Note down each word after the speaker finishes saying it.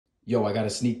Yo, I got a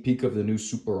sneak peek of the new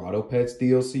Super Auto Pets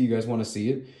DLC. You guys want to see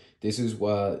it? This is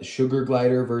Sugar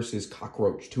Glider versus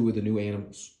Cockroach, two of the new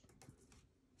animals.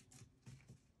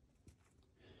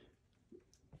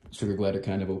 Sugar Glider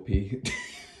kind of OP.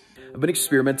 I've been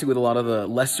experimenting with a lot of the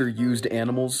lesser used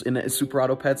animals in Super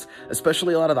Auto Pets,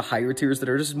 especially a lot of the higher tiers that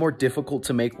are just more difficult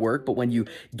to make work, but when you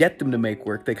get them to make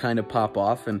work, they kind of pop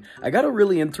off. And I got a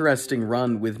really interesting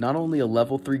run with not only a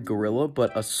level 3 gorilla,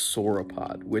 but a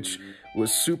sauropod, which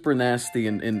was super nasty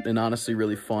and honestly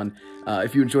really fun.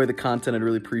 If you enjoy the content, I'd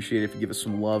really appreciate it if you give us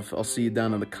some love. I'll see you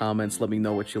down in the comments. Let me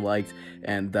know what you liked.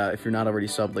 And if you're not already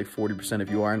subbed, like 40% of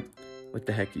you aren't, what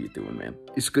the heck are you doing, man?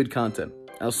 It's good content.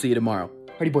 I'll see you tomorrow.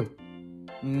 Hardy boy.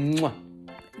 Mwah.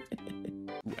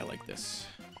 Ooh, I like this.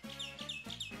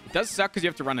 It does suck because you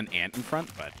have to run an ant in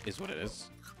front, but is what it is.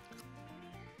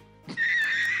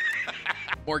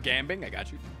 More gambing, I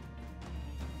got you.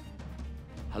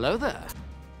 Hello there.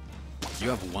 You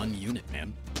have one unit,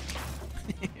 man.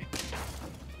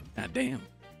 God damn. You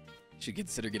should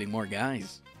consider getting more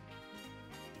guys.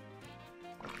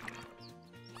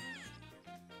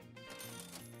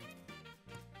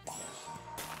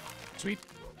 Sweet.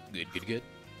 Good, good, good.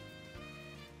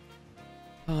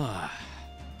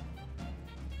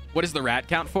 What is the rat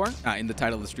count for? In the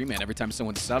title of the stream, man. Every time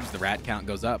someone subs, the rat count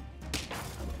goes up.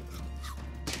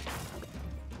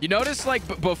 You notice, like,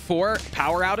 before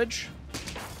power outage,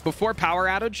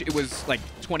 it was, like,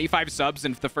 25 subs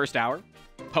in the first hour.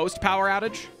 Post-power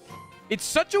outage, it's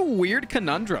such a weird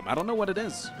conundrum. I don't know what it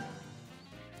is.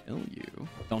 Kill you.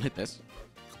 Don't hit this.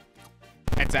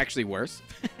 It's actually worse.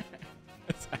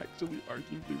 It's actually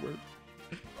arguably worse.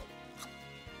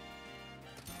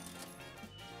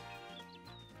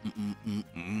 I'm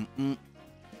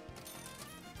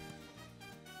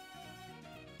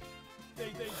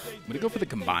gonna go for the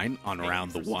combine on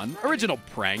round 1. Original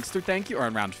prankster, thank you. Or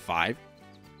on round 5.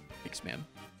 Thanks, man.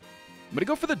 I'm gonna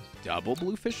go for the double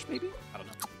bluefish, maybe? I don't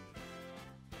know.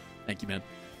 Thank you, man.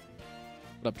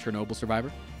 What up, Chernobyl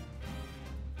survivor?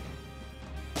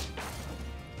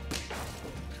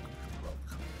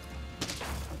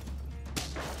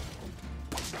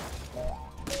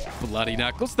 Bloody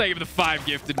Knuckles. Thank you for the 5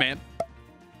 gifted, man.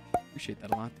 Appreciate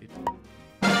that a lot, dude.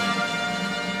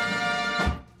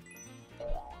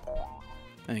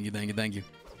 Thank you, thank you, thank you.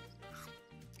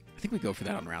 I think we go for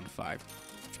that on round 5.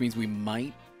 Which means we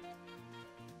might...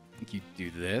 I think you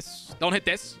do this. Don't hit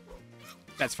this.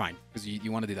 That's fine. Because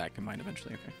you want to do that combined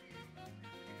eventually, okay.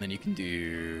 Then you can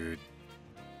do...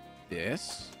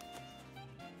 this.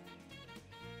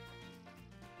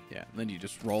 Yeah, and then you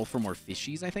just roll for more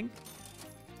fishies, I think.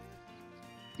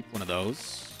 Keep one of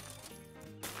those.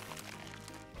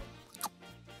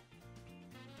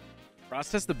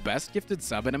 Frost has the best gifted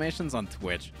sub animations on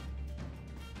Twitch.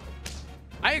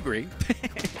 I agree.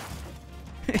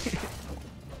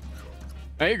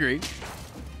 I agree.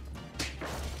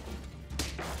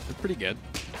 They're pretty good.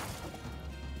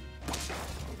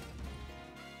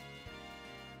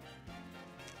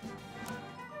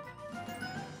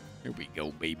 Here we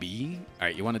go, baby. All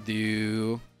right, you want to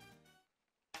do...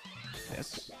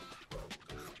 this.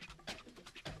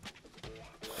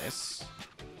 This.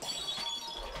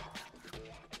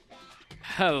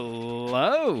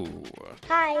 Hello.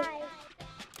 Hi.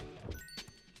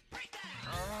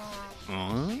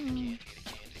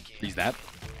 Freeze that.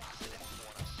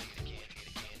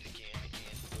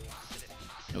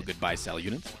 No goodbye sell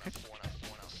units. Okay.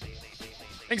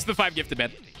 Thanks to the 5 gifted,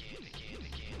 man.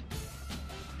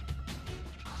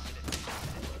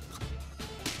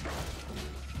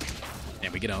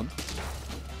 And we get on.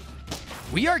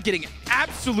 We are getting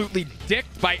absolutely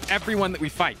dicked by everyone that we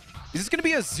fight. Is this going to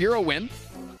be a 0 win?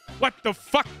 What the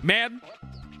fuck, man?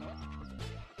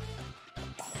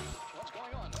 What's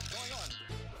going on? What's going on?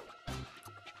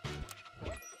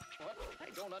 What? I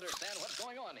don't understand what's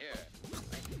going on here.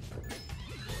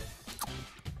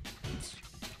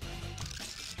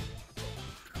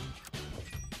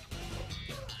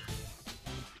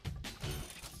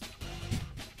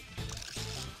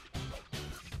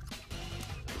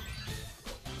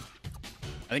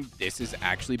 I think this is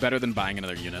actually better than buying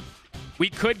another unit. We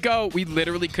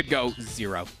literally could go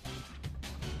 0.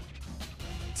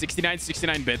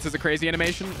 69 bits is a crazy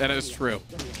animation. That is true.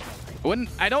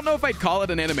 I don't know if I'd call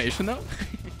it an animation, though.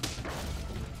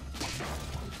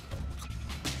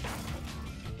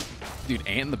 Dude,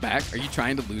 Ant in the back. Are you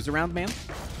trying to lose a round, man?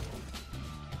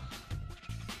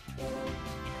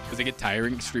 Does it get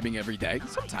tiring streaming every day?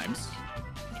 Sometimes.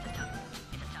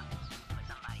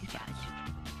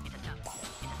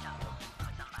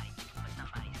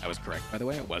 I was correct, by the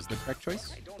way. It was the correct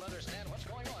choice. I don't understand what's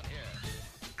going on here.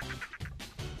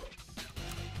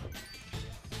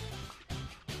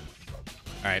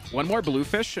 All right, one more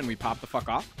bluefish and we pop the fuck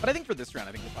off. But I think for this round,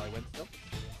 I think we'll probably win still.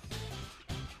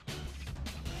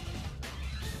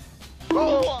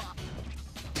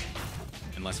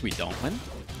 Unless we don't win.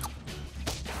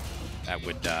 That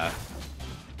would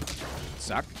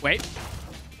suck. Wait.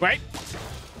 Wait.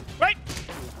 Wait.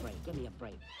 Give me a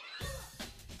break.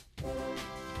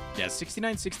 Yeah,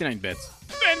 69 bits.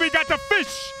 And we got the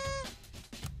fish!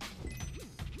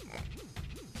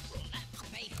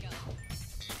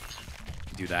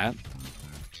 Do that.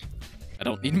 I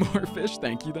don't need more fish,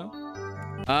 thank you, though.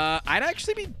 I'd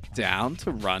actually be down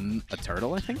to run a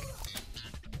turtle, I think.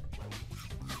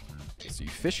 Okay, so you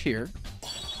fish here.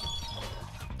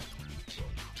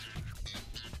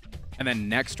 And then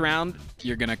next round,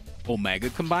 you're going to Omega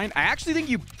combine. I actually think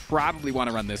you probably want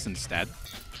to run this instead.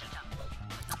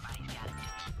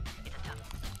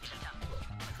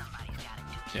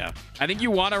 Yeah. I think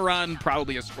you want to run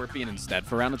probably a Scorpion instead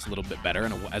for round. It's a little bit better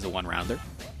as a one-rounder.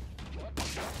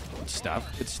 Good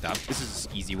stuff. Good stuff. This is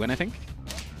an easy win, I think.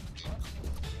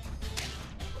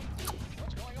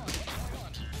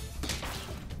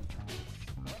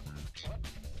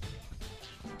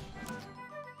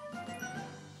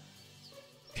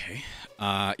 Okay.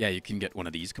 Yeah, you can get one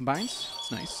of these combines.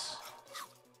 It's nice.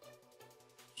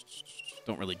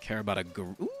 Don't really care about a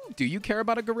gorilla. Ooh, do you care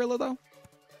about a gorilla, though?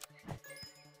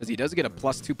 Because he does get a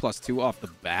 +2/+2 off the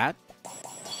bat.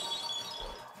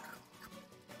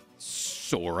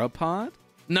 Sauropod?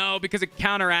 No, because it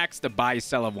counteracts the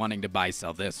buy-sell of wanting to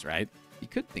buy-sell this, right? You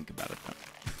could think about it, though.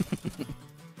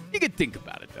 You could think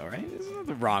about it, though, right? There's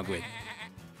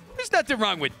nothing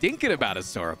wrong with thinking about a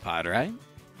sauropod, right?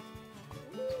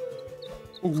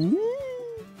 Ooh.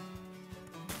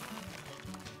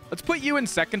 Let's put you in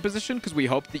second position because we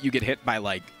hope that you get hit by,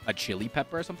 like, a chili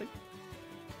pepper or something.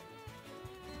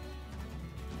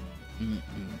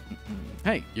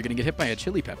 Hey, you're gonna get hit by a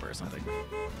chili pepper or something.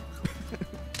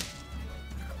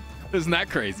 Isn't that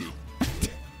crazy?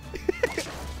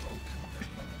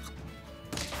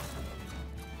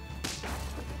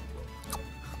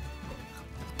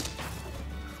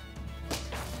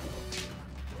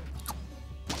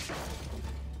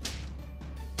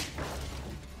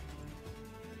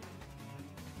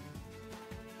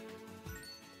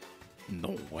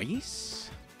 Noise?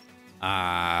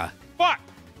 Fuck!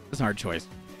 That's a hard choice.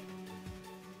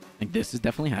 I think this is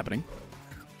definitely happening.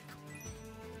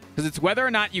 Because it's whether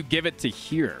or not you give it to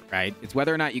here, right? It's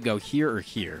whether or not you go here or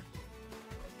here.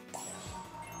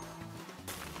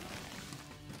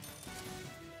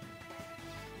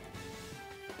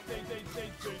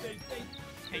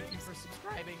 Thank you for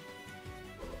subscribing.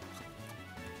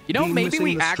 You know, maybe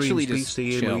we actually just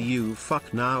chill. You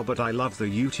fuck now, but I love the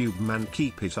YouTube, man.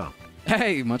 Keep it up.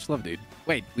 Hey, much love, dude.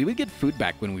 Wait, we would get food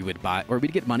back when we would buy, or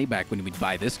we'd get money back when we'd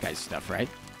buy this guy's stuff, right?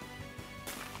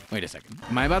 Wait a second.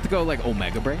 Am I about to go, like,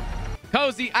 Omega Break?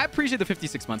 Cozy, I appreciate the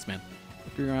 56 months, man.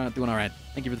 Hope you're doing all right.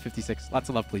 Thank you for the 56. Lots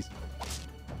of love, please.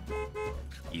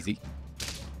 Easy.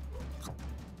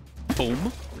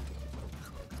 Boom.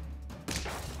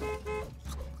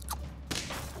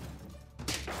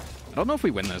 I don't know if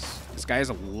we win this. This guy has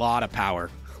a lot of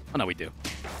power. Oh, no, we do.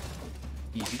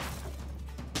 Easy.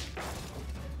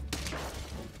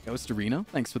 Ghost Reno,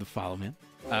 thanks for the follow, man.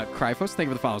 Cryphos, thank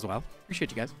you for the follow as well.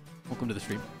 Appreciate you guys. Welcome to the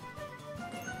stream. All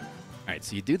right,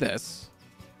 so you do this,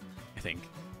 I think.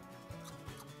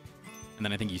 And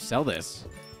then I think you sell this.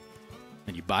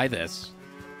 And you buy this.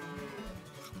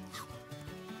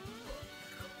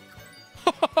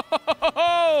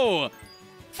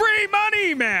 Free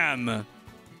money, man!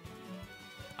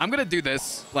 I'm going to do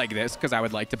this like this because I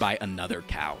would like to buy another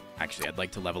cow. Actually, I'd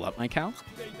like to level up my cow.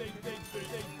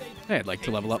 Hey, I'd like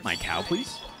to level up my cow,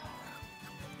 please.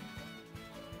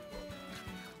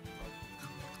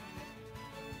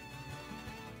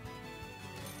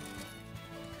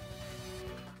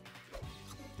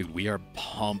 Dude, we are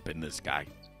pumping this guy.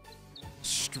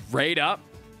 Straight up.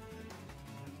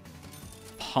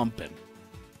 Pumping.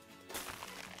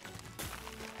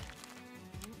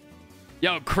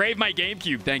 Yo, crave my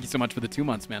GameCube. Thank you so much for the 2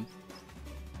 months, man.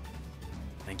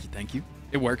 Thank you, thank you.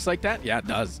 It works like that? Yeah, it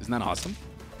does. Isn't that awesome?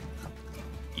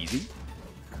 Easy.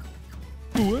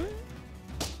 What?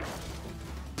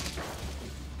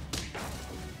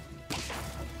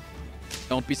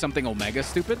 Don't be something Omega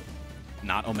stupid.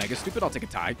 Not Omega stupid. I'll take a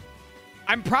tie.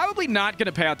 I'm probably not going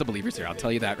to pay out the believers here. I'll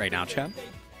tell you that right now, Chad.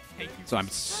 So I'm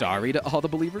sorry to all the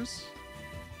believers.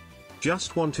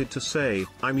 Just wanted to say,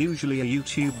 I'm usually a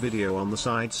YouTube video on the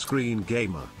side screen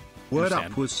gamer. Word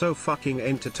Up was so fucking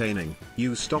entertaining.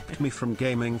 You stopped me from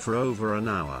gaming for over an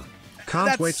hour.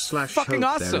 Can't wait /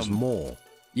 hope there's more.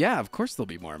 Yeah, of course there'll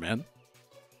be more, man.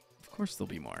 Of course there'll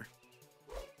be more.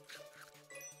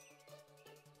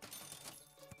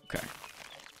 Okay.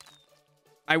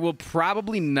 I will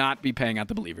probably not be paying out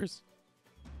the believers.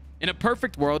 In a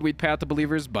perfect world, we'd pay out the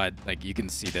believers, but, like, you can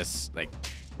see this. Like,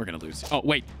 we're going to lose. Oh,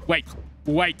 wait.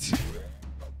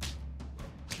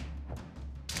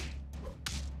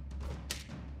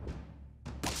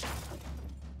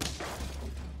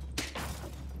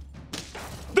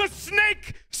 The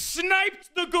snake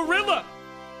sniped the gorilla.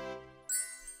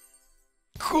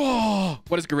 Oh,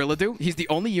 what does gorilla do? He's the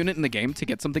only unit in the game to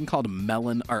get something called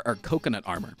melon or coconut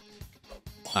armor,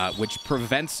 which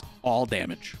prevents all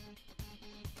damage.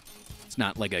 It's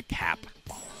not like a cap.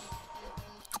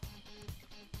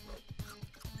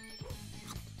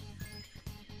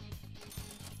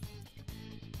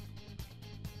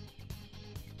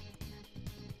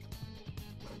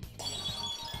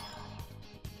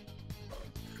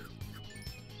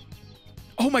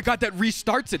 Oh my god, that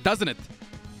restarts it, doesn't it?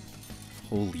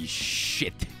 Holy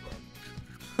shit.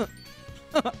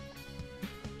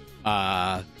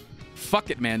 Fuck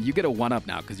it, man. You get a 1-up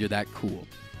now because you're that cool.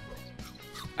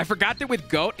 I forgot that with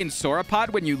Goat in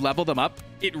Sauropod, when you level them up,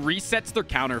 it resets their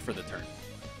counter for the turn.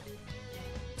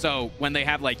 So when they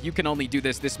have, like, you can only do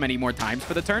this many more times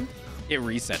for the turn, it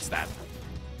resets that.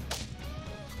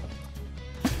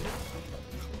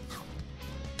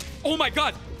 Oh my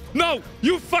god! No!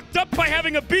 You fucked up by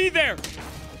having a bee there!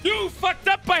 You fucked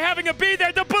up by having a bee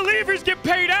there! The believers get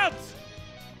paid out!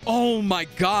 Oh my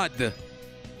god.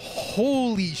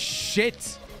 Holy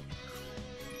shit.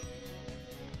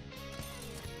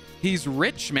 He's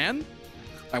rich, man.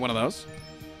 Buy one of those.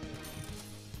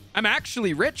 I'm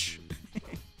actually rich.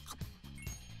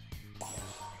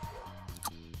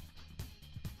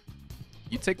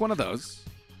 You take one of those.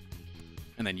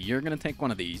 And then you're going to take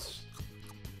one of these.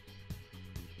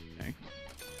 Okay.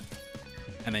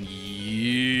 And then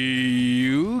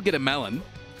you get a melon.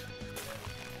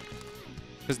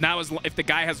 Because now if the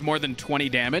guy has more than 20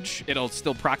 damage, it'll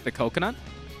still proc the coconut.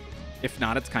 If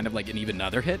not, it's kind of like an even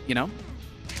another hit, you know?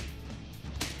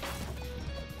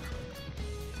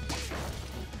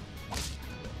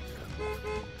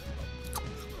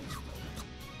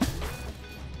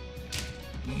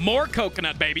 More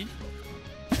coconut, baby.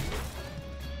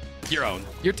 Your own.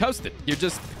 You're toasted. You're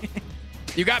just...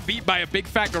 you got beat by a big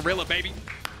fat gorilla, baby.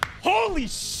 Holy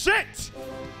shit!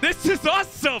 This is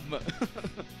awesome!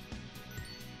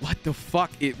 What the fuck?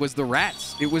 It was the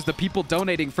rats. It was the people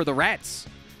donating for the rats.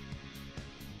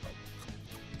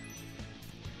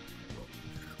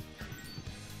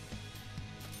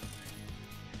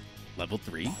 Level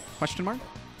 3? Question mark?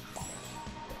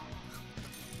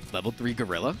 Level 3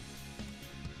 gorilla?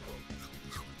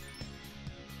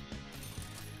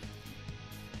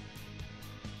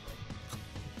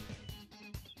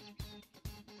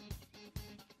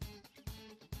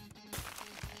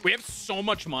 We have so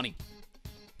much money.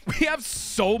 We have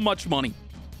so much money.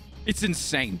 It's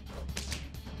insane.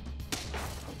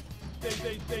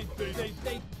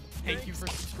 Thank you for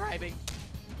subscribing.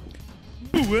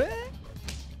 Boo-eh?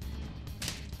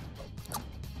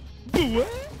 Boo-eh?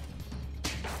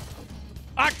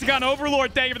 Octagon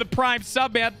Overlord, thank you for the Prime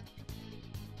sub, man.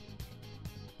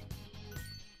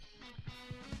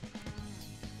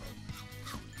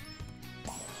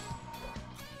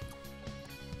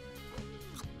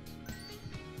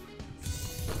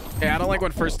 Hey, I don't like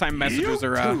when first-time messages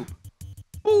are,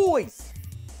 Boys,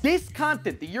 this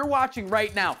content that you're watching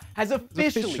right now has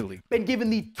officially been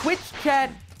given the Twitch chat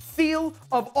seal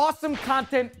of awesome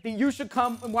content that you should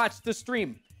come and watch the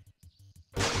stream.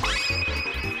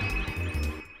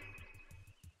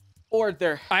 Or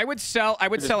they're... I would sell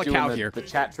a cow here. The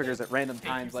chat triggers at random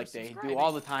times like they do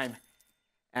all the time.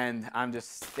 And I'm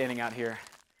just standing out here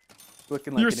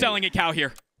looking like... You're selling a cow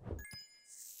here.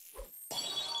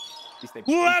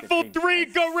 Level 3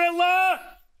 gorilla!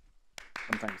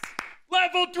 Sometimes.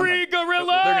 Level 3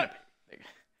 gorilla!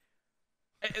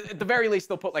 At the very least,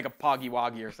 they'll put like a Poggy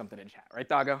Woggy or something in chat. Right,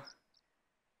 Doggo?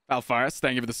 Alfaris,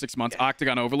 thank you for the 6 months. Yeah.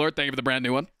 Octagon Overlord, thank you for the brand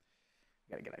new one.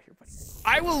 Gotta get out of here, buddy.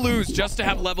 I will lose just to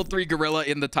have level 3 gorilla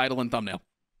in the title and thumbnail.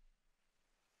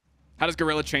 How does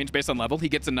gorilla change based on level? He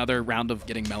gets another round of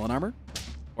getting melon armor.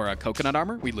 Or a coconut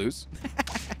armor. We lose.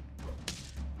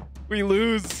 We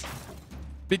lose.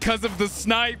 Because of the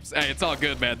snipes. Hey, it's all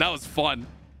good, man. That was fun.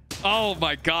 Oh,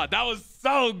 my God. That was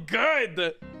so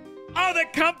good. Oh,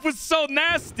 that comp was so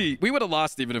nasty. We would have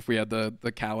lost even if we had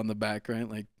the cow in the back, right?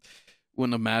 Like,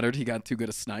 wouldn't have mattered. He got too good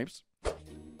at snipes.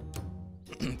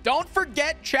 Don't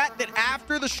forget, chat, that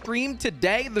after the stream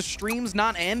today, the stream's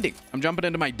not ending. I'm jumping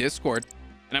into my Discord,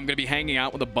 and I'm going to be hanging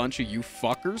out with a bunch of you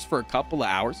fuckers for a couple of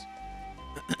hours.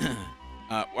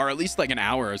 Or at least like an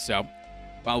hour or so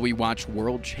while we watch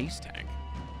World Chase Tag.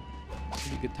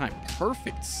 Pretty good time.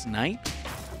 Perfect snipe.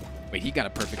 Wait, he got a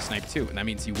perfect snipe too, and that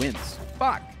means he wins.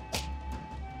 Fuck.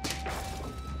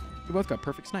 We both got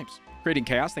perfect snipes. Creating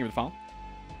chaos. Thank you for the follow.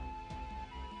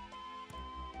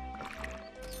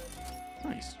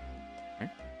 Nice.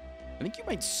 Okay. I think you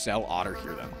might sell Otter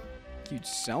here, though. You'd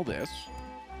sell this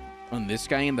on this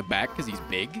guy in the back because he's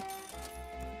big.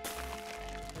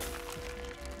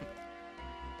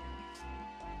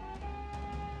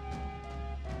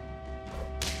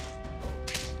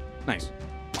 Nice.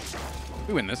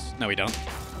 We win this. No, we don't.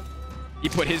 He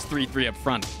put his 3-3 up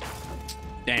front.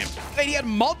 Damn. Wait, he had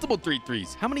multiple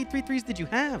 3-3s. How many 3-3s did you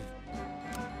have?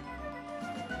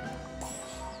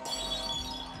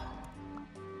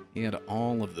 He had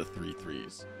all of the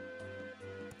 3-3s.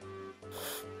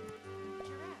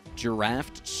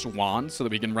 Giraffed Swan, so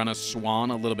that we can run a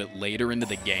Swan a little bit later into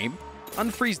the game.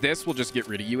 Unfreeze this. We'll just get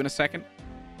rid of you in a second.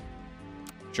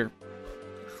 Sure.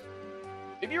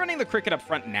 Maybe running the Cricket up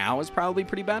front now is probably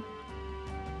pretty bad.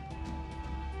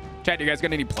 Chat, you guys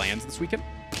got any plans this weekend?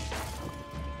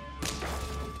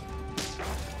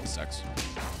 This sucks.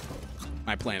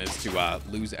 My plan is to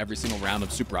lose every single round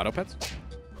of Super Auto Pets.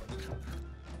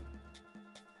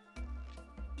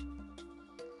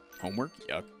 Homework?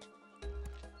 Yuck.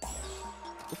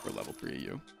 Go for level 3 of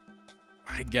you.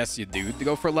 I guess you do to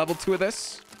go for level 2 of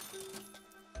this.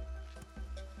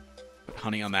 Put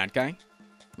honey on that guy.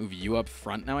 Move you up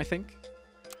front now, I think.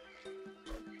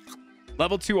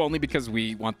 Level 2 only because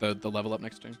we want the level up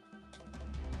next turn.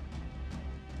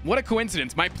 What a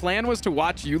coincidence. My plan was to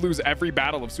watch you lose every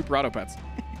battle of Super Auto Pets.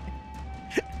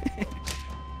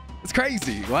 It's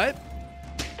crazy. What?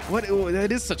 What?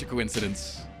 That is such a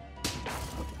coincidence.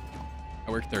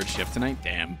 I work third shift tonight?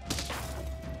 Damn.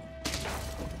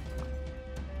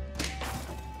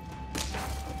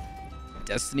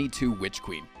 Destiny 2 Witch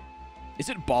Queen. Is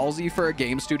it ballsy for a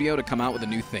game studio to come out with a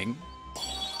new thing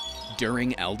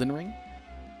during Elden Ring?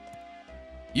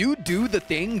 You do the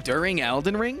thing during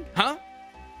Elden Ring? Huh?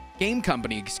 Game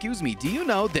company, excuse me. Do you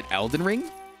know that Elden Ring?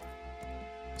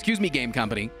 Excuse me, game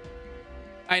company.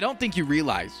 I don't think you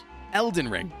realize. Elden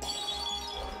Ring.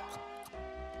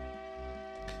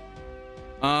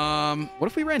 What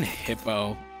if we ran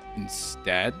Hippo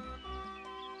instead?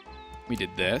 We did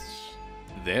this,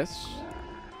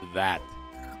 that.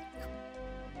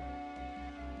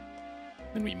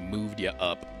 Then we moved you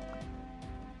up.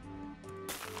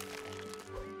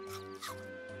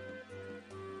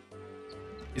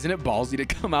 Isn't it ballsy to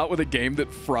come out with a game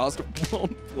that Frost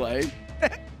won't play?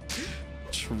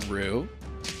 True.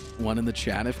 One in the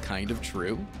chat if kind of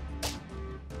true.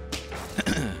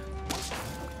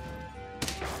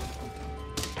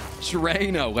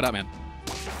 Treno, what up, man?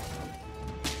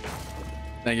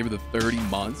 Thank you for the 30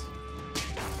 months.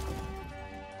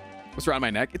 What's around my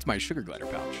neck? It's my sugar glider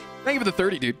pouch. Thank you for the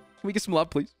 30, dude. Can we get some love,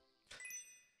 please?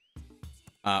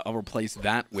 I'll replace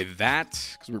that with that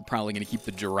because we're probably going to keep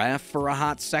the giraffe for a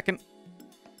hot second.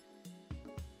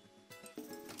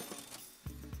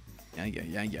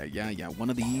 Yeah. One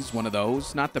of these, one of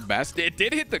those. Not the best. It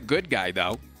did hit the good guy,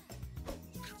 though.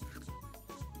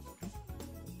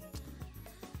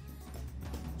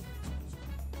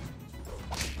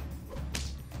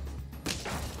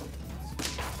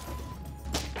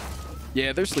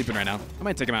 Yeah, they're sleeping right now. I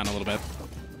might take them out in a little bit.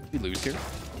 We lose here.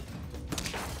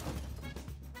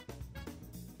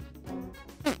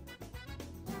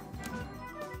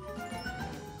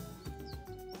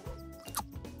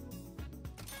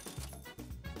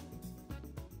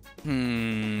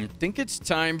 Think it's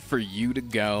time for you to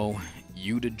go.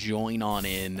 You to join on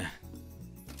in.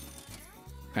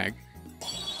 Okay.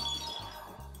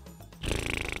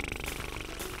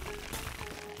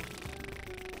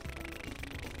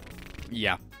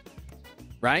 Yeah.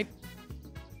 Right?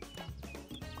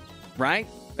 Right?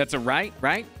 That's a right?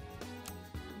 Right?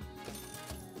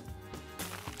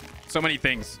 So many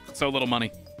things. So little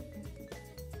money.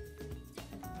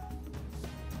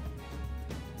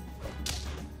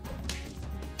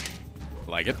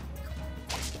 I like it.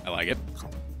 I like it.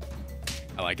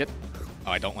 I like it.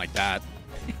 Oh, I don't like that.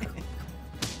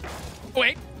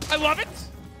 Wait. I love it.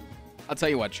 I'll tell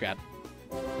you what, chat.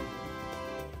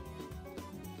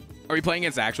 Are we playing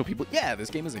against actual people? Yeah, this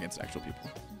game is against actual people.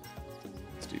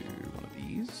 Let's do one of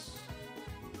these.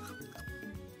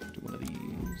 Do one of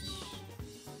these.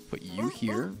 Put you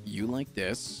here. You like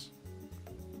this.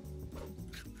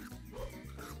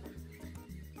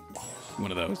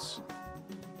 One of those.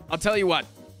 I'll tell you what.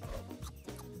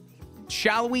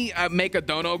 Shall we make a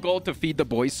dono goal to feed the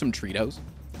boys some Treatos?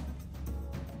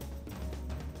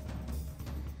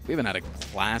 We haven't had a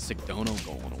classic dono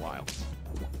goal in a while.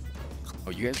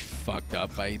 Oh, you guys fucked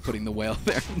up by putting the whale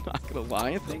there. I'm not gonna lie,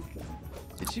 I think.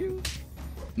 Did you?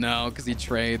 No, because he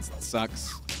trades. It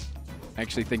sucks. I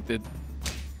actually think that...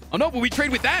 Oh, no, but we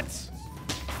trade with that.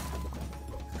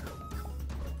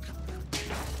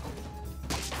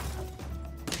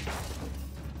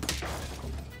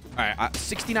 All right,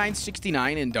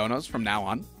 69.69 in donos from now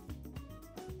on.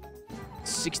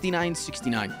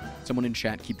 69.69. Someone in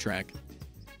chat, keep track.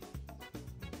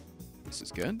 This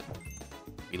is good.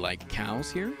 We like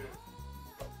cows here.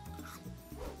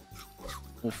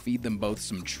 We'll feed them both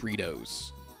some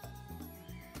Treatos.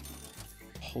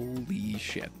 Holy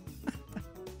shit.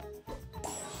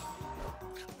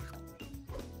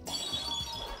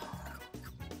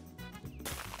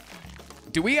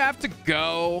 Do we have to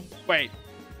go? Wait.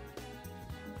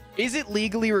 Is it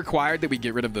legally required that we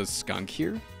get rid of the skunk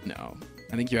here? No.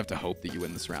 I think you have to hope that you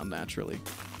win this round naturally.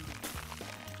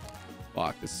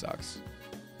 Fuck, this sucks.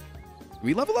 Do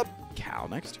we level up cow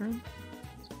next turn?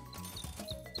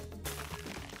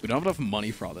 We don't have enough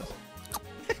money for all this.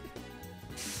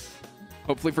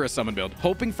 Hopefully for a summon build.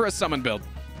 Hoping for a summon build.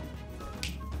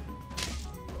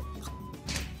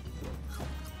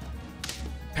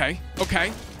 Okay,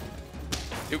 okay.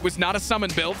 It was not a summon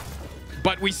build,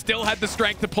 but we still had the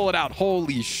strength to pull it out.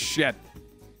 Holy shit.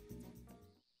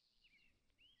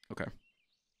 Okay.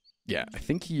 Yeah, I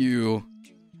think you...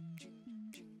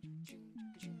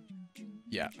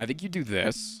 Yeah, I think you do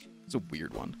this. It's a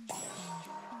weird one.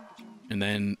 And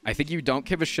then I think you don't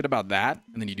give a shit about that.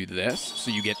 And then you do this.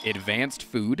 So you get advanced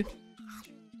food.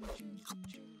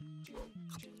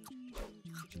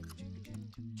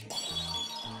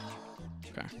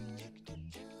 Okay.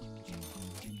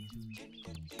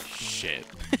 Shit.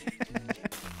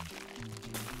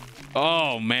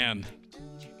 Oh, man.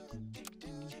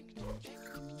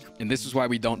 And this is why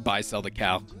we don't buy, sell the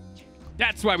cow.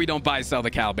 That's why we don't buy, sell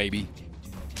the cow, baby.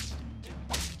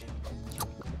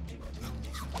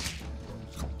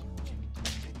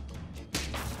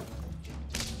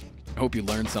 I hope you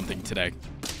learned something today.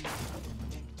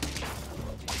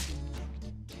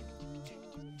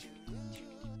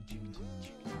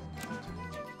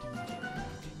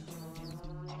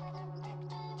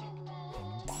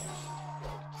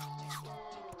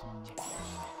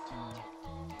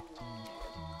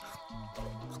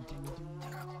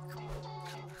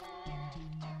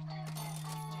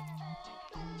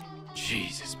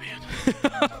 Jesus, man.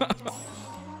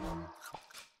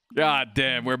 God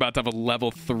damn, we're about to have a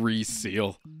level 3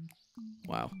 seal.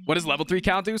 Wow. What does level 3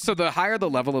 cow do? So the higher the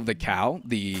level of the cow,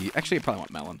 the... Actually, I probably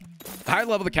want melon. The higher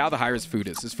the level of the cow, the higher his food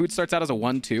is. His food starts out as a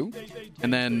 1-2,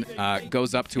 and then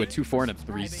goes up to a 2-4 and a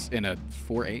 3... and a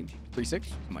 4-8, 3-6,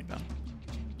 something like that.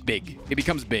 Big. It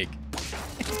becomes big.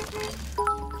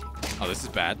 Oh, this is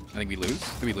bad. I think we lose.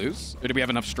 Did we lose? Or do we have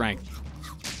enough strength?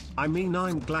 I mean,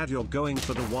 I'm glad you're going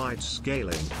for the wide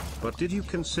scaling, but did you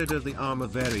consider the armor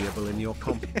variable in your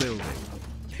comp building?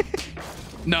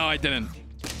 No, I didn't.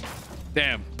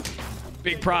 Damn.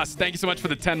 Big pros. Thank you so much for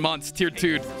the 10 months. Tier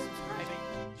 2.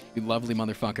 You lovely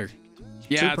motherfucker.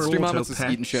 Yeah, Super Stream Auto Moments is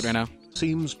eating shit right now.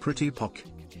 Seems pretty pock.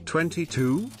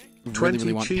 22? We 20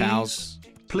 really want cheese? cows.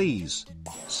 Please.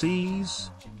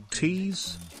 C's?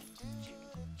 T's?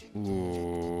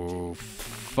 Ooh,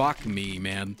 fuck me,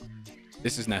 man.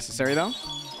 This is necessary, though.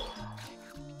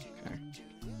 Okay.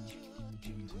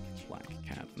 Black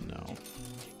cat, no.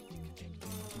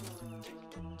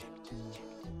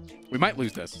 We might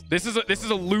lose this. This is a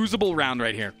losable round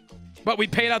right here. But we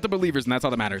paid out the believers, and that's all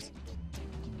that matters.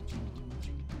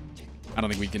 I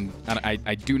don't think we can...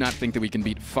 I do not think that we can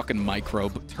beat fucking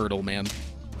Microbe Turtle, man.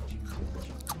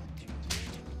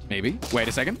 Maybe. Wait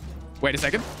a second. Wait a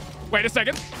second. Wait a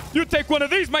second. You take one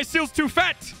of these. My seal's too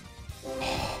fat.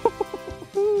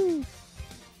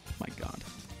 My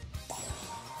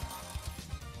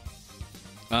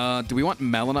God. Do we want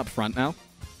melon up front now? Or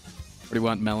do we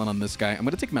want melon on this guy? I'm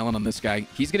going to take melon on this guy.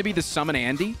 He's going to be the summon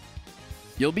Andy.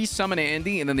 You'll be summon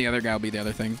Andy, and then the other guy will be the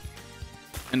other thing.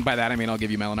 And by that, I mean I'll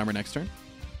give you melon armor next turn.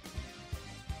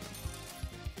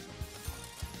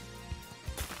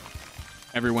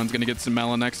 Everyone's going to get some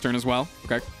melon next turn as well.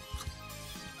 Okay.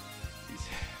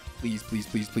 Please, please,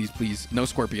 please, please, please. No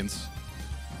scorpions.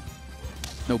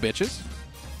 No bitches.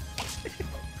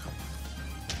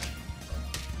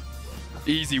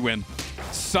 Easy win.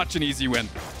 Such an easy win.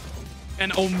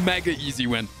 An omega easy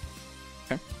win.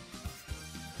 Okay.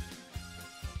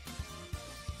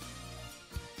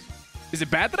 Is it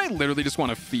bad that I literally just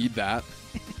want to feed that?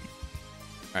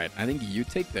 All right, I think you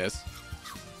take this.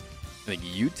 I think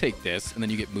you take this, and then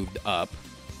you get moved up.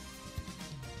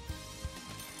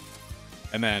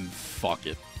 And then, fuck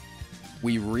it.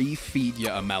 We refeed you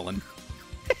a melon.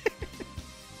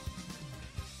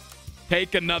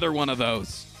 Take another one of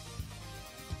those.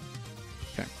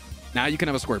 Okay. Now you can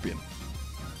have a scorpion.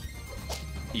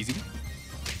 Easy.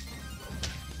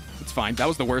 It's fine. That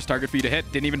was the worst target for you to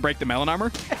hit. Didn't even break the melon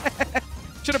armor.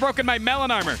 Should have broken my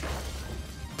melon armor.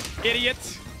 Idiot.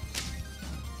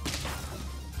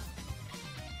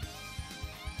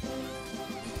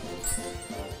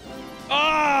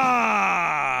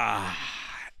 Ah!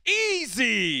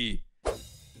 Easy!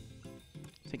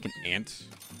 Take an ant.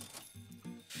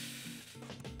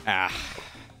 Ah.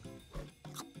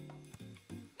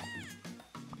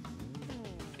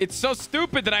 It's so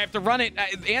stupid that I have to run it.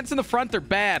 Ants in the front are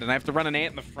bad, and I have to run an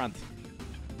ant in the front.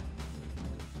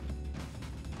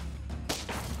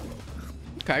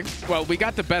 Okay. Well, we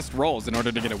got the best rolls in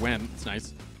order to get a win. It's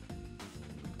nice.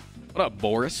 What up,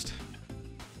 Borist?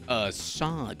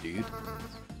 Saw, dude.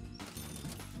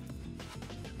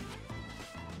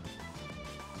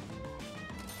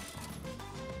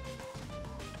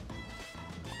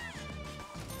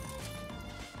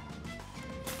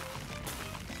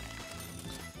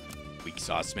 Weak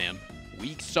sauce, man.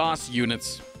 Weak sauce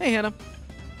units. Hey, Hannah.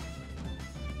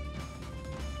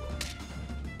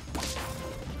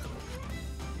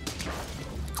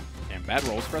 Damn, bad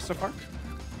rolls for us so far.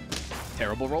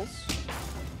 Terrible rolls.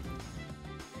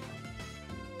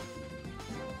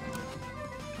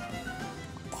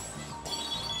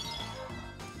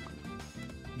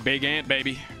 Big ant,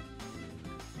 baby.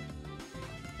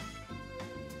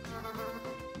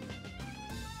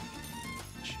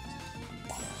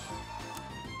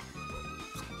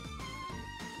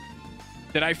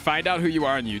 Did I find out who you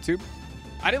are on YouTube?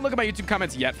 I didn't look at my YouTube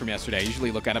comments yet from yesterday. I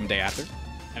usually look at them day after.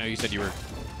 I know you said you were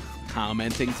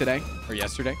commenting today or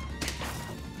yesterday.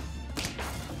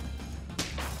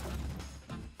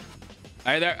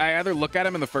 I either look at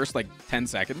them in the first like 10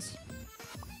 seconds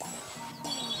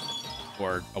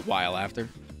or a while after.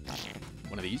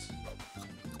 One of these.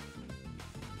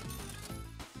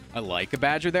 I like a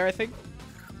badger there, I think.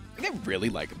 I think I really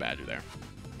like a badger there.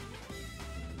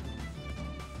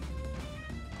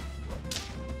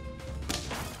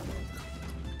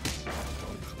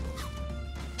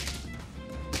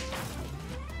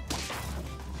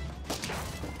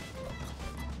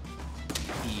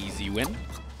 Easy win.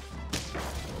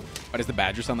 Why does the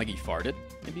badger sound like he farted?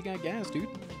 Maybe you got gas, dude.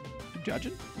 You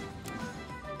judging?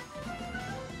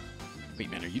 Wait,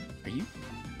 man, are you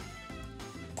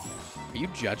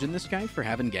judging this guy for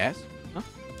having gas? Huh?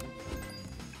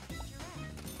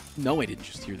 No, I didn't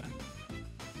just hear that.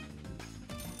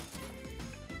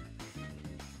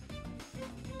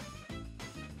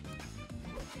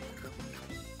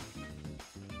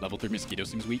 Level 3 mosquito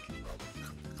seems weak.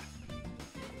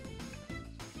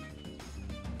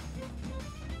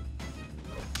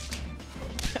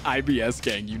 IBS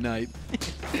gang unite.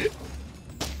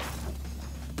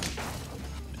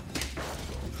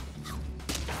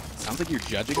 Sounds like you're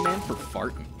judging man for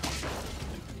farting.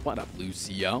 What up,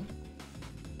 Lucio?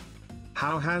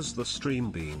 How has the stream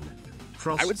been?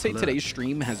 Frostprime. I would say today's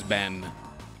stream has been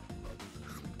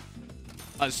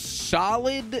a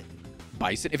solid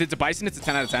bison. If it's a bison, it's a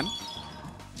 10 out of 10.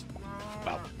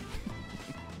 Wow.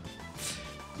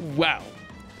 Wow.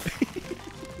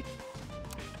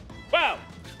 Wow.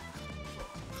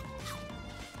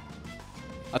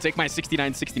 I'll take my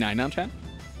 69-69 now, Chad.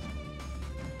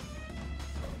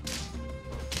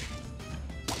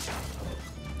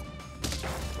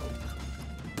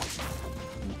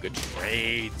 Good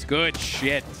trades. Good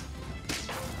shit.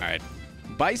 All right.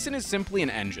 Bison is simply an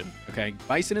engine, okay?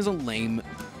 Bison is a lame,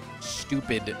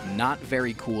 stupid, not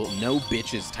very cool, no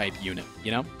bitches type unit,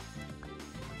 you know?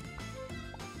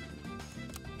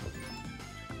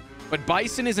 But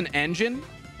Bison is an engine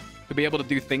to be able to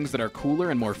do things that are cooler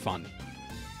and more fun.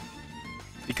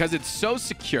 Because it's so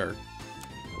secure.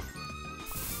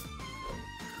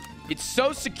 It's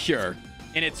so secure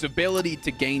in its ability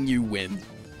to gain you wind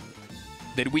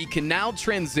that we can now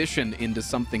transition into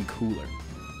something cooler.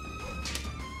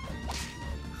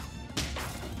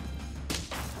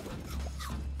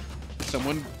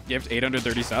 Someone gives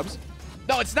 830 subs?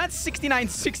 No, it's not 69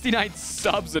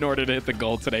 subs in order to hit the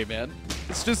goal today, man.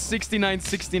 It's just 69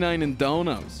 in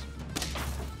donos.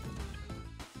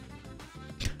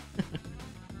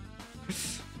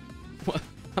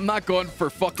 I'm not going for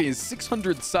fucking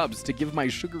 600 subs to give my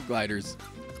sugar gliders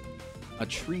a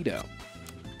treato.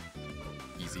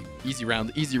 Easy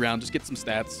round, easy round. Just get some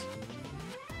stats.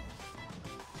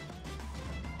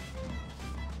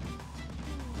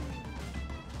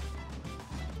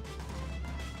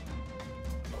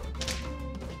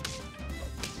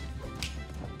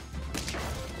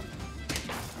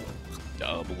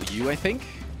 W, I think.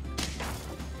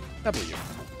 W.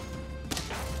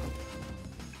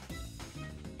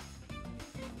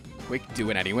 Quick, do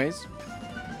it anyways.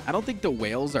 I don't think the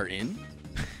whales are in.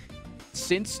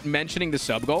 Since mentioning the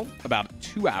sub goal about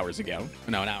 2 hours ago,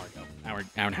 no, an hour ago, hour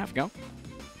and a half ago,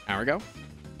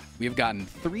 we have gotten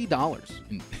 $3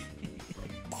 in.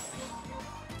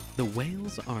 The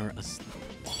whales are asleep.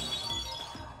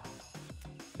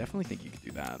 Definitely think you could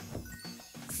do that.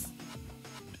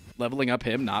 Leveling up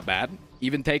him, not bad.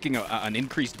 Even taking an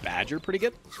increased badger, pretty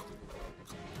good.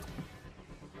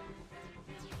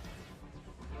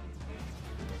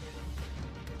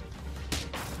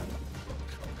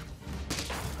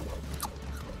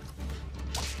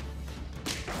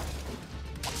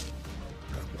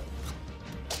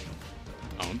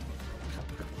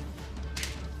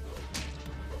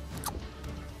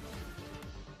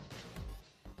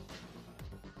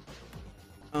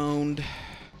 Owned.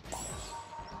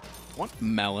 Want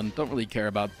melon. Don't really care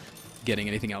about getting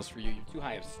anything else for you. You're too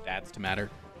high of stats to matter.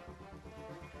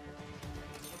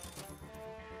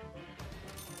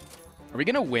 Are we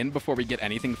gonna win before we get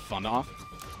anything fun off?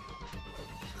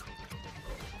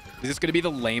 Is this gonna be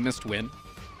the lamest win?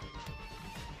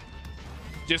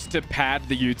 Just to pad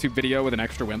the YouTube video with an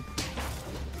extra win?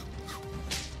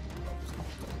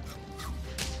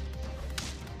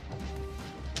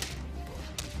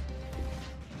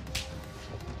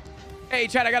 Hey,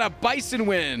 chat, I got a bison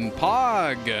win.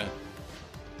 Pog.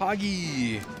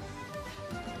 Poggy.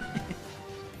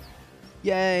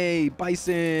 Yay,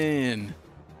 bison.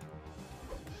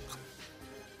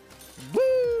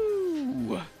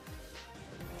 Woo.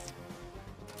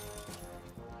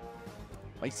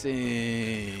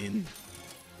 Bison.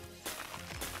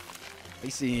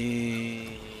 Bison.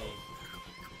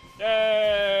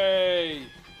 Yay.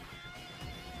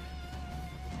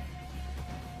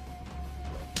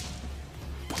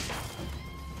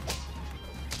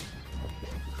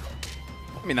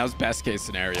 I mean, that was best case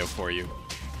scenario for you.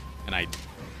 And I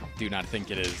do not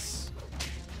think it is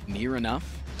near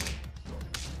enough.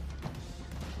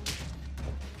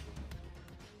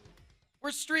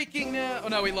 We're streaking now. Oh,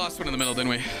 no, we lost one in the middle, didn't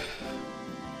we?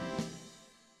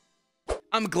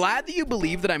 I'm glad that you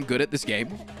believe that I'm good at this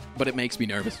game, but it makes me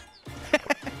nervous.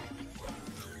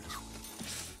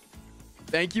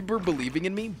 Thank you for believing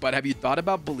in me, but have you thought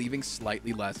about believing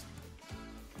slightly less?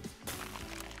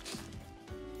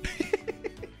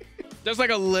 Just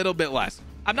like a little bit less.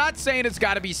 I'm not saying it's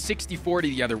got to be 60-40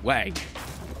 the other way.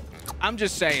 I'm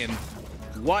just saying,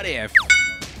 what if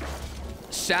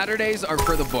Saturdays are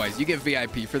for the boys? You get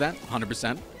VIP for that,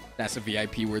 100%. That's a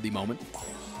VIP-worthy moment.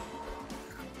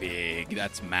 Big.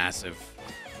 That's massive.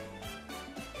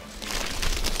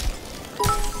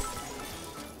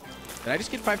 Did I just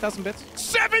get 5,000 bits?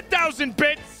 7,000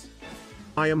 bits!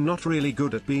 I am not really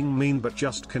good at being mean, but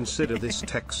just consider this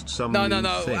text some No.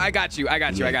 thing. I got you.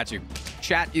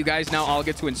 Chat, you guys now all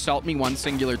get to insult me one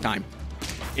singular time.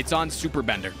 It's on Super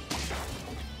Bender.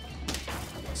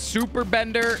 Super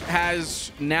Bender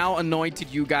has now anointed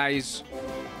you guys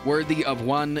worthy of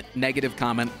one negative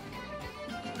comment.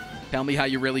 Tell me how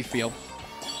you really feel.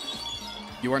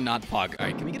 You are not Pog. All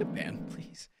right, can we get a ban,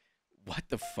 please? What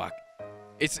the fuck?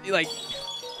 It's like,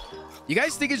 you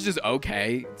guys think it's just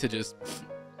okay to just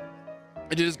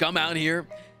come out here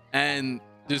and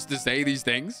just to say these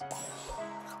things?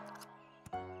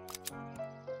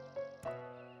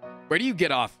 Where do you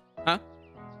get off? Huh?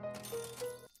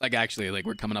 Like, actually, like,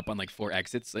 we're coming up on like 4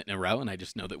 exits in a row, and I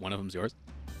just know that one of them's yours.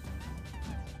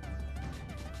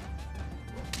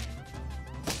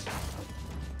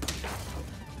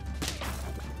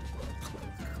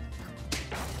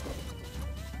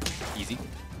 Easy.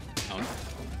 Own.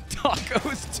 Taco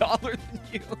is taller than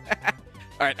you.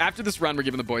 All right, after this run, we're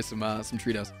giving the boys some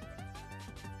Treatos.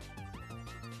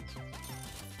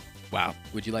 Wow.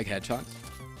 Would you like headshots?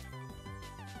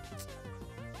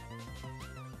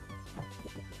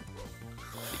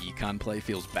 The econ play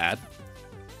feels bad.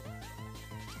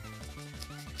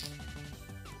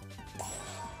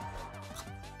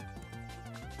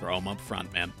 Throw them up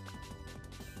front, man.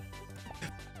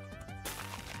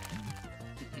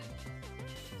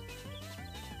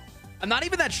 I'm not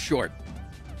even that short.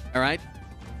 All right?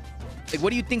 Like, what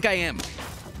do you think I am?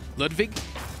 Ludwig?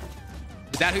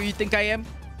 Is that who you think I am?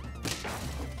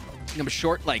 Think I'm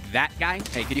short like that guy?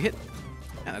 Hey, can you hit?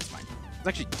 Yeah, that's fine. It's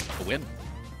actually a win.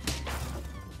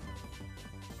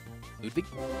 Ludwig?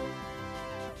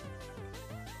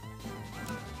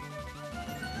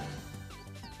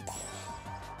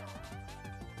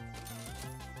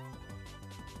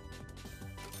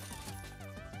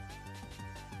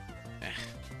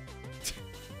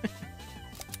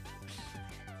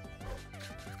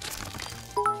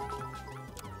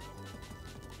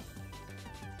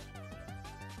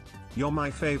 You're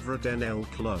my favorite NL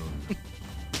clone.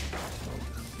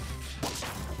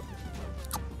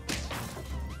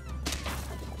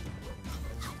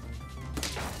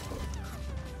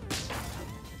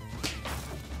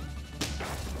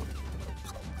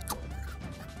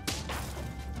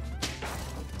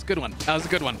 It's a good one. That was a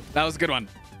good one. That was a good one.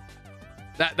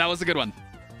 That was a good one.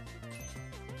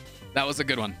 That was a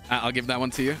good one. I'll give that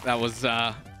one to you. That was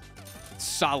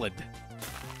solid.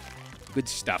 Good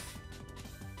stuff.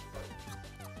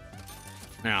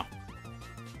 Now.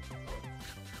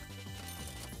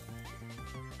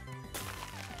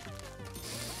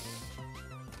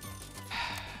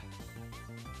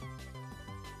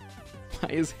 Why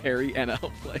is Harry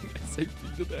NL playing SAP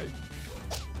today?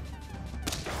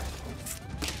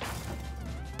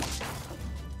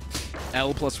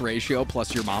 L plus ratio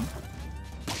plus your mom.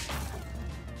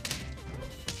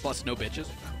 Plus no bitches.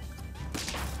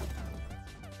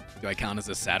 Do I count as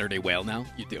a Saturday whale now?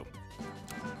 You do.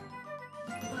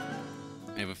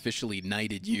 I have officially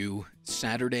knighted you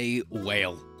Saturday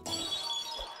whale.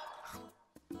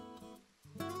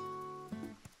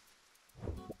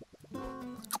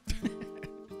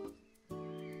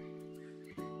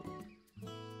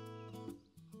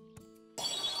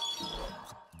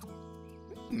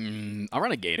 I'll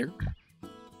run a gator.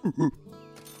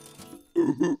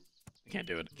 Can't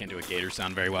do it. Can't do a gator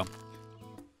sound very well.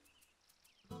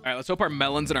 All right, let's hope our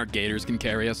melons and our gators can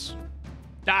carry us.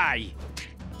 Die!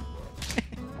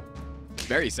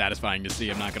 Very satisfying to see,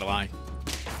 I'm not gonna lie.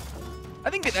 I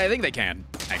think they can,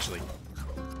 actually.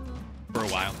 For a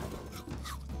while.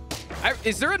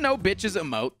 Is there a no bitches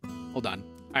emote? Hold on.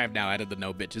 I have now added the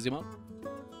no bitches emote.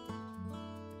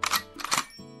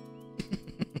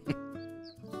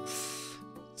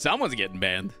 Someone's getting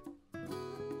banned.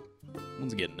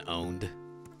 Someone's getting owned.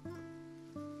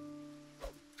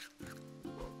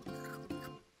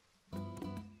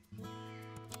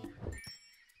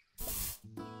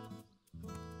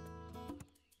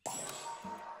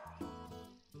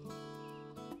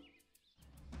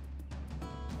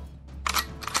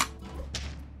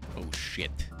 Oh, shit.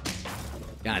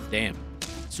 God damn.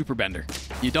 Super bender.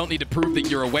 You don't need to prove that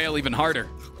you're a whale even harder.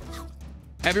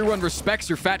 Everyone respects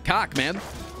your fat cock, man.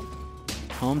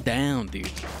 Calm down, dude.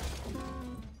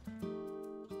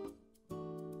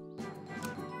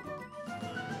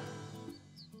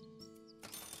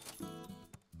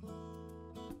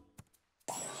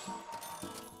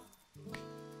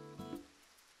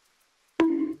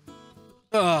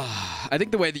 I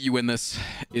think the way that you win this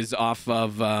is off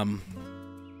of... I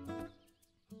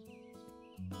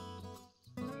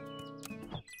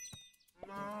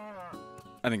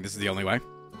think this is the only way.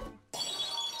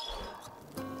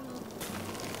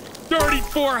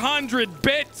 3,400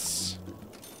 bits!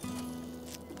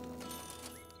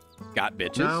 Got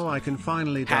bitches. Now I can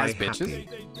finally die Has bitches.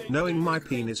 happy, knowing my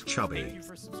penis chubby.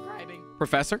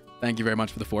 Professor, thank you very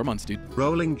much for the 4 months, dude.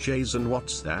 Rolling Jason,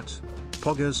 what's that?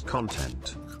 Poggers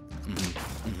content.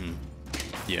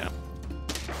 Yeah.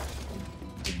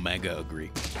 Mega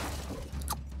agree.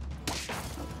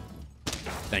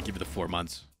 Thank you for the 4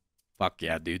 months. Fuck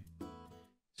yeah, dude.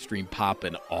 Stream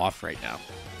popping off right now.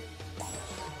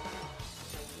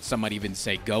 Some might even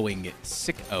say going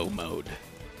sicko mode.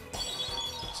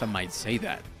 Some might say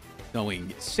that. Going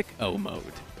sicko mode.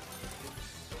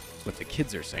 That's what the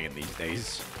kids are saying these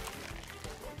days.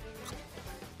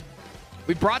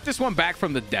 We brought this one back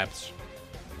from the depths.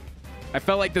 I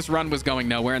felt like this run was going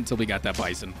nowhere until we got that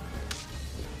bison.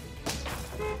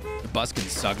 The Buskin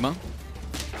Sugma.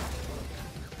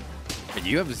 And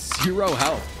you have 0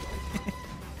 health.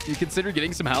 You consider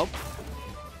getting some help?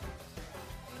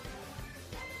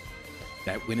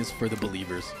 That win is for the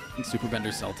believers. And Super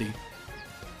Bender salty.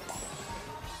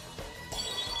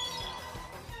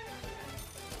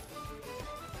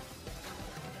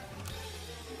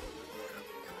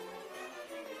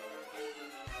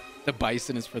 The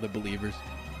bison is for the believers.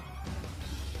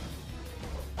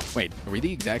 Wait, are we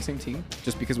the exact same team?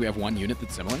 Just because we have one unit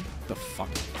that's similar? What the fuck?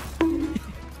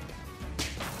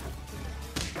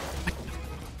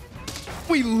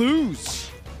 We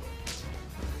lose!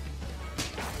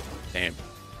 Damn.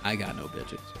 I got no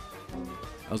bitches.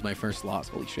 That was my first loss.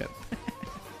 Holy shit.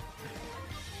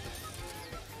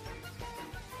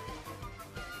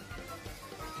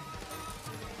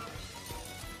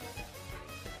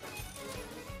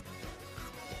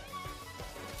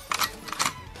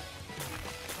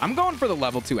 I'm going for the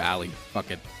level 2 alley.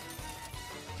 Fuck it.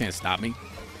 Can't stop me.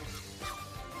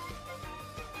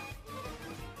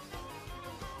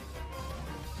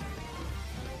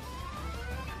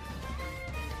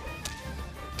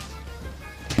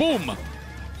 Boom!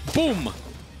 Boom!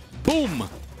 Boom!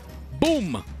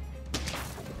 Boom!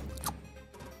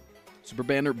 Super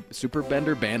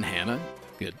Bender ban Hannah.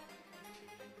 Good.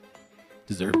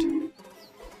 Deserved.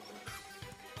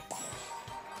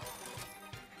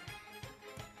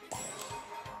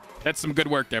 That's some good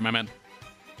work there, my man.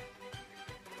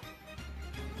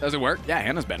 Does it work? Yeah,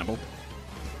 Hannah's bannable.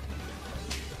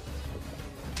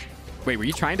 Wait, were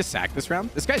you trying to sack this round?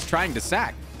 This guy's trying to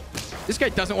sack. This guy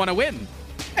doesn't want to win.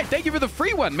 Hey, thank you for the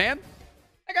free one, man.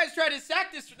 That guy's trying to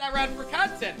sack that round for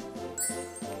content.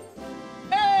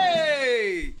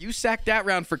 Hey! You sacked that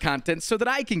round for content so that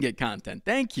I can get content.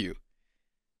 Thank you.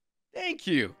 Thank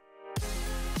you.